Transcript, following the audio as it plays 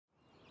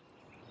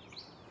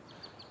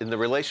In the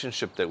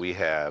relationship that we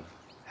had,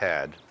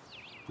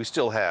 we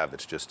still have,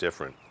 it's just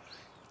different.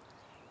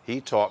 He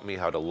taught me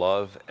how to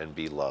love and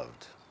be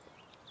loved.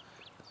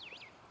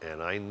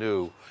 And I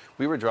knew,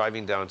 we were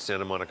driving down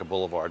Santa Monica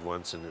Boulevard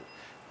once, and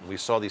we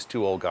saw these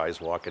two old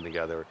guys walking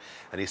together,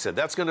 and he said,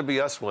 "That's going to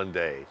be us one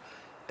day."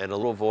 And a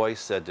little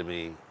voice said to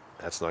me,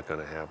 "That's not going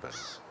to happen."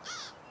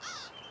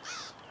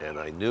 And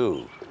I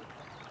knew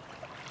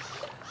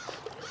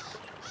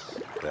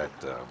that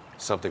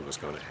something was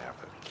going to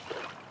happen.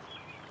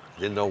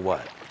 Didn't know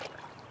what.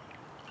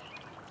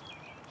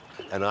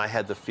 And I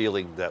had the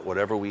feeling that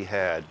whatever we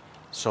had,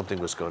 something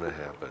was going to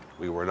happen.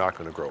 We were not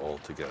going to grow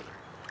old together.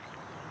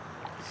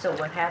 So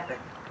what happened?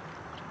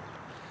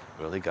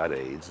 Well, he got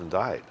AIDS and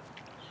died.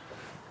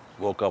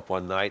 Woke up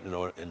one night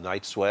in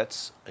night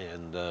sweats,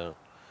 and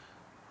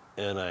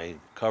I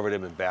covered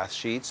him in bath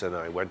sheets, and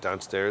I went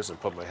downstairs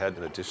and put my head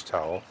in a dish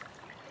towel.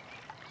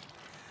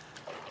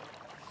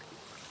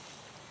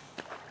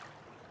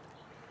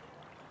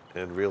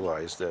 And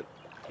realized that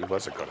he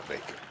wasn't going to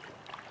make it.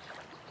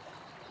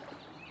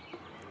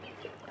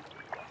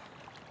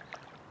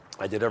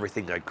 I did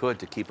everything I could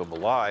to keep him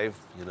alive,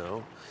 you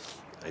know.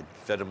 I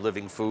fed him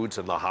living foods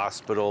in the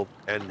hospital,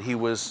 and he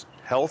was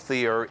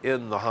healthier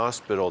in the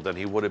hospital than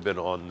he would have been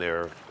on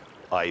their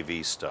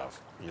IV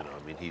stuff. You know, I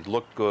mean, he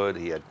looked good,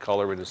 he had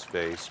color in his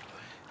face,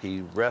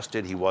 he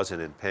rested, he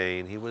wasn't in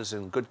pain, he was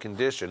in good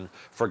condition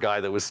for a guy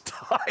that was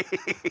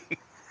dying.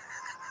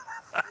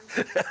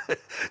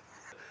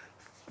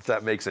 If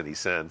that makes any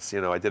sense.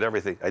 You know, I did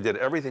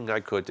everything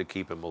I could to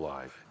keep him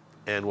alive.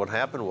 And what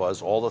happened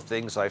was, all the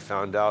things I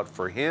found out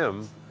for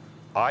him,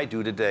 I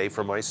do today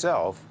for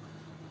myself,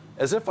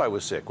 as if I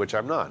was sick, which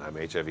I'm not. I'm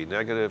HIV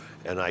negative,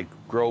 and I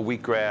grow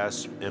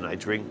wheatgrass, and I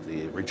drink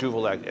the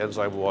Rejuvelac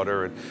enzyme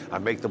water, and I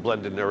make the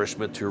blended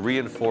nourishment to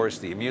reinforce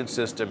the immune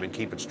system and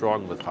keep it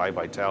strong with high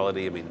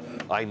vitality. I mean,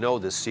 I know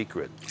this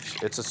secret.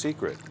 It's a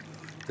secret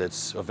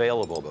that's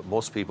available, but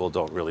most people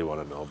don't really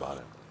want to know about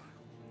it.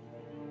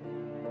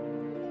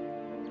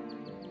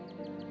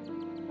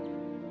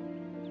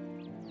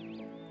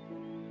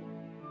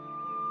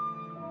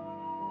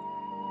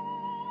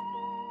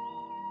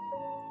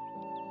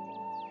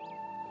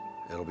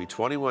 It'll be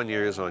 21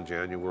 years on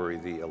January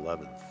the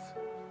 11th.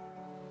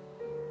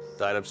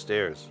 Died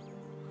upstairs.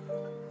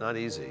 Not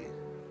easy.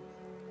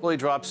 Well, he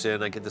drops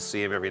in. I get to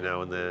see him every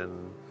now and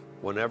then.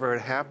 Whenever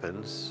it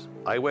happens,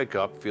 I wake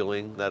up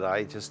feeling that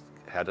I just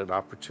had an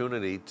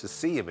opportunity to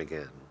see him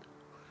again,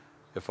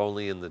 if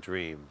only in the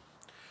dream.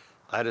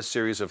 I had a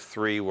series of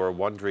 3 where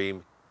one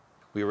dream,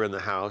 we were in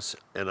the house,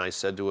 and I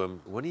said to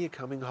him, "When are you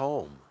coming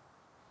home?"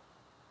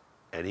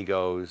 And he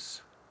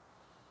goes,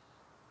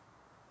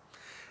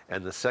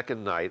 and the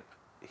second night,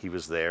 he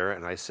was there,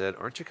 and I said,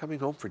 "Aren't you coming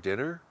home for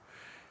dinner?"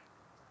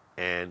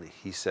 And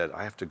he said,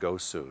 "I have to go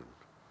soon."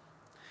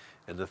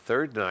 And the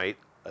third night,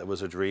 it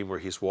was a dream where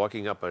he's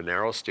walking up a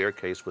narrow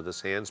staircase with his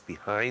hands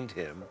behind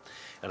him,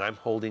 and I'm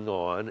holding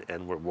on,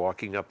 and we're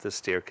walking up the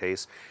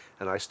staircase,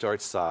 and I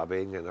start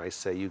sobbing, and I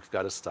say, "You've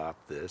got to stop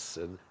this."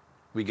 And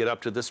we get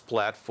up to this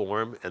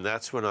platform, and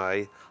that's when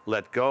I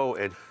let go,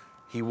 and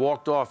he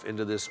walked off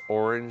into this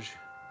orange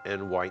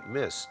and white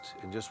mist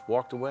and just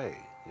walked away,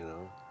 you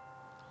know.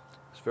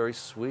 It's very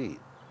sweet,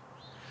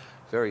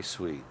 very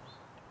sweet.